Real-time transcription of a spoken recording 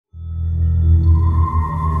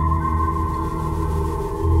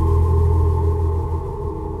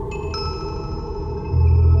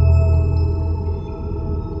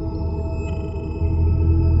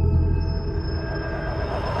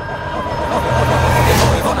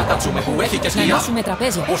κάτσουμε που έχει και σκιά. Να νιώσουμε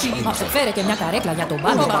τραπέζια. Μας φέρε και μια καρέκλα για τον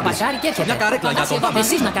πάνω. Παρκάρι και έρχεται. Μια καρέκλα για τον πάνω.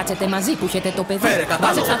 Εσείς να κάτσετε μαζί που έχετε το παιδί. Φέρε κατάλογο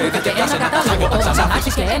Βάζετε παιδί και ένα κατάλογο. Το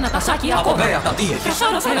Ξανάρχεις και ένα τασάκι από ακόμα. βέα τα τι έχεις.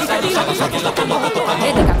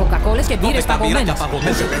 11 κοκακόλες και μπύρες παγωμένες.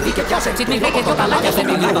 Παιδί και πιάσε Τσιτμιγρέ και δυο καλάκια σε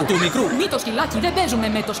Ελλάδα του μικρού. Μη το σκυλάκι, δεν παίζουμε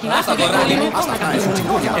με το σκυλάκι. Άστα το ράλι μου, άστα καθίσουν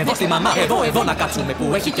τσιγκούρια. Εδώ στη μαμά, εδώ να κάτσουμε που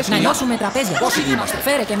έχει και Να σκιά. νιώσουμε τραπέζια.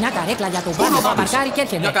 Φέρε και μια καρέκλα για τον πάνω. Παρκάρι και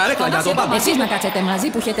έρχεται. Μια καρέκλα για τον πάνω. Εσείς να κάτσετε μαζί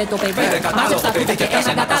που έχετε το παιδί. Φέρε κατάλογο παιδί και πιάσε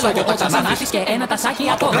ένα κατάλογο. Το Ξανάρχεις και ένα τασάκι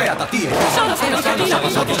ακόμα. Βέα τα τι έχεις.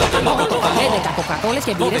 11 κοκακόλες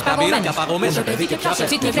και μπύρες παγωμένες. Παιδί και πιάσε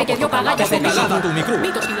Τσιτμιγρέ και δυο καλάκια σε Ελλάδα του μικρού. Μη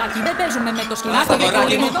το σκυλάκι, δεν παίζουμε με το σκυλάκι. Άστα το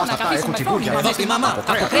ράλι μου, Εδώ να καθίσουμε φρόνημα. εδώ στη μαμά.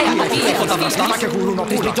 Έχω τα βλαστάνα και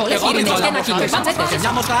γουρουνοπούλα. Τριτζόλες, ήρινες και ένα κιλό παντσέτες.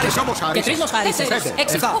 Μια μοσχάρις. Και 3 μοσχάρισες. 6,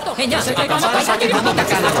 8, 9, 10, Καμπάρισα και πάνω τα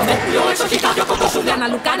κάναμε. Κάνα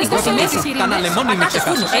λουκάνι στο σημείο. Κάνα λεμόνι με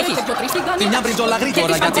ξεχάσεις. Έχεις Τη μια μπριτζόλα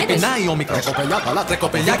γρήγορα γιατί πεινάει ο μικρός.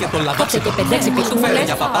 Τρεκοπελιά και το λαδόψε. Και 5-6 πιτσούφερες.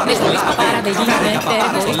 Για παπάρες Χωρίς πολλά. παπάρα δεν γίνεται.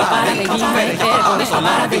 Χωρίς παπάρα δεν γίνεται. Χωρίς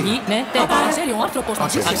παπάρα δεν γίνεται. Αν ξέρει ο άνθρωπος να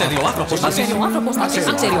ζήσει. Αν ξέρει ο άνθρωπος να ζήσει.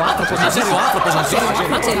 Αν ξέρει ο άνθρωπος να ζήσει. Αν ξέρει ο άνθρωπος να ζήσει.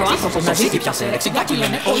 Αν ξέρει ο άνθρωπος να ζήσει. Πιάσε εξιγκάκι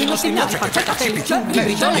λένε όλοι είναι στη μια. Η παντσέτα θέλει χέρι. Η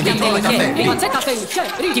μπριτζόλα κι αν θέλει χέρι. Η παντσέτα θέλει χέρι.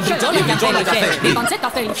 Η μπριτζόλα κι αν θέλει χέρι. Η παντσέτα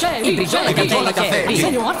θέλει χέρι. Η μπριτζόλα κι αν θέλει χέρι. Αν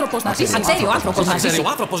ξέρει ο άνθρωπος να ζήσει. Αν ξέρει ο άνθρωπος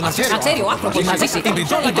να ζήσει. Αν ξέρει ο άνθρωπος να ζήσει. Την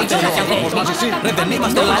μπριτζόλα κι αν θέλει ο άνθρωπος να ζήσει. Ρε δεν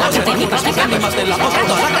είμαστε λαός. Δεν είμαστε λαός.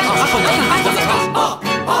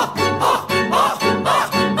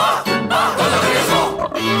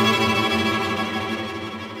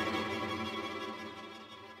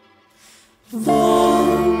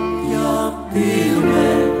 Δόντια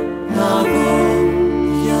πυγμένα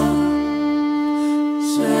δόντια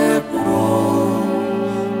σε πρόβατα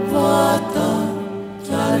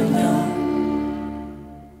κι αρνιά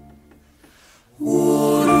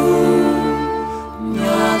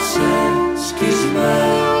γουρούνια σε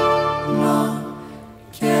σκισμένα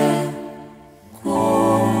και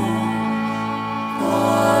κόκαλα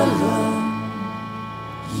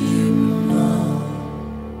γυμνά.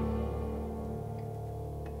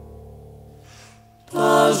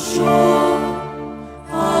 Τα ζώα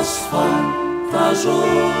ασφαν τα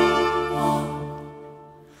ζώα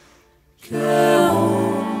και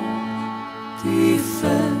ό,τι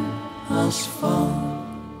θέλ ασφαν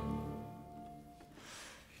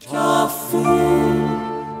κι αφού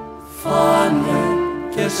φάνε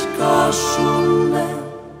και σκάσουνε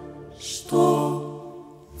στο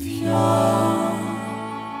διάολο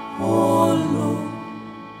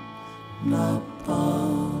να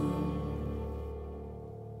πάνε.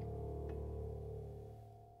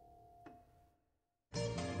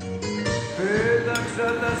 Πέταξα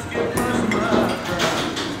τα σκεπάσματα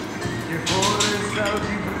και φόρεσα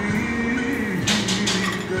ό,τι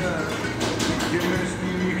βρήκα και μες στη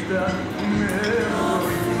νύχτα με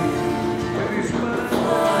βροχή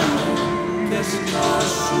και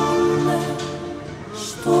σκάσουνε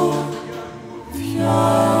στο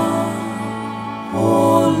διάολο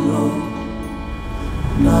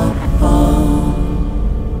να